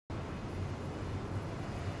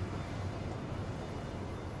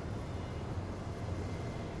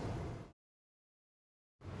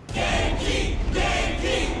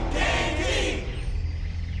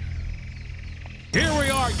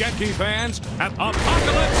Genki fans at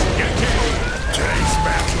Apocalypse Genki! Today's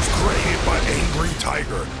match was created by Angry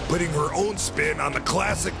Tiger, putting her own spin on the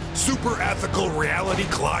classic super ethical reality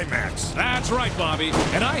climax. That's right, Bobby.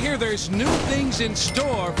 And I hear there's new things in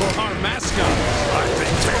store for our mascot. I think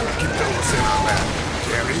Tammy can fill us in on that.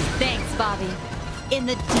 Tammy? Thanks, Bobby. In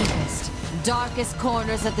the deepest, darkest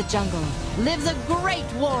corners of the jungle lives a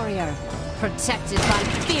great warrior, protected by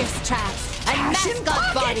fierce traps and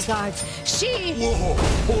mascot bodyguards. She... Whoa,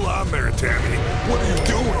 hold on there, Tammy. What are you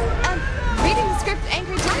doing? Reading the script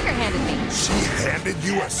Angry Tiger handed me. She handed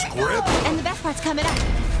you a script? And the best part's coming up.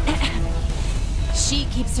 She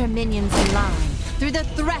keeps her minions in line through the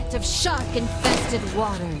threat of shark-infested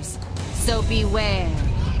waters. So beware,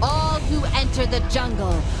 all who enter the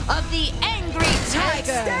jungle of the Angry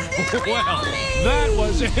Tiger. Well, that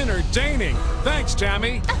was entertaining. Thanks,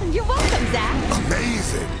 Tammy. You're welcome, Zach.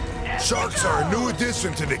 Amazing. Sharks are a new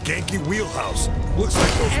addition to the Genki wheelhouse. Looks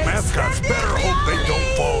like those mascots better hope they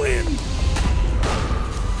don't fall in.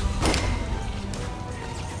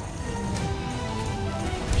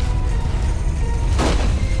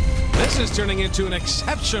 This is turning into an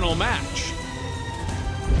exceptional match.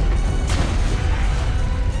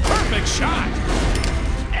 Perfect shot!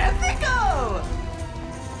 Ethico!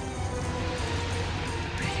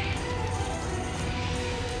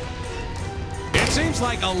 It seems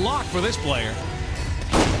like a lock for this player.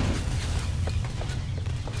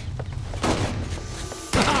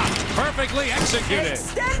 Perfectly executed!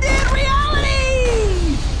 Extended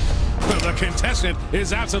reality! The contestant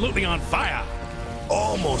is absolutely on fire.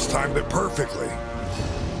 Almost timed it perfectly.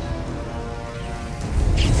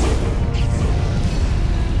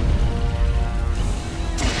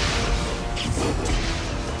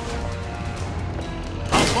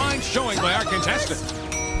 A fine showing by our contestant.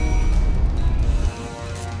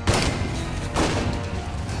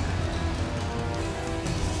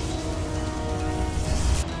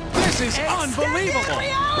 This is unbelievable!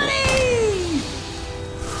 Reality!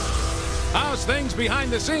 How's things behind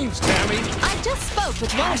the scenes, Tammy? I just spoke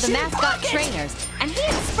with one of the mascot trainers, and he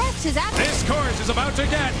expressed his appetite. This course is about to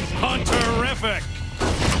get hunterific.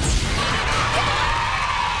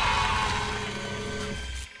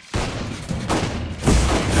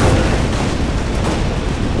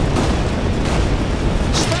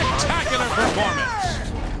 Spectacular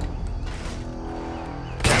performance.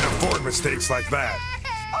 Can't afford mistakes like that.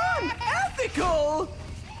 Unethical!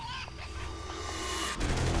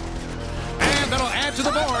 And that'll add to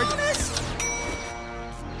the board.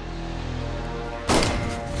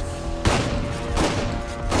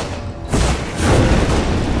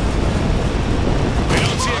 We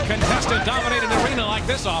don't see a contestant dominate an arena like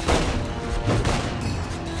this often.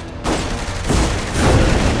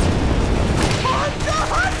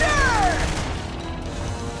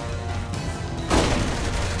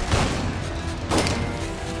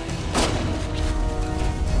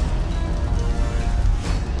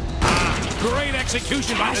 Great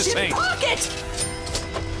execution by the Saint. Pocket!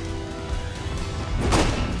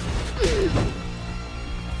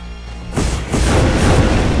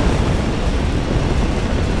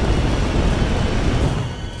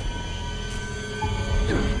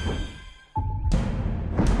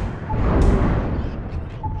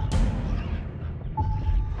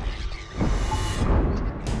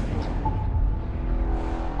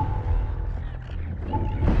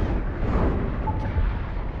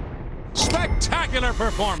 Spectacular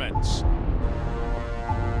performance.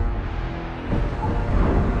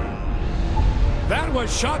 That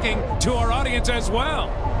was shocking to our audience as well.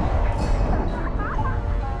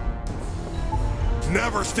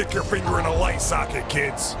 Never stick your finger in a light socket,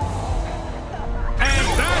 kids.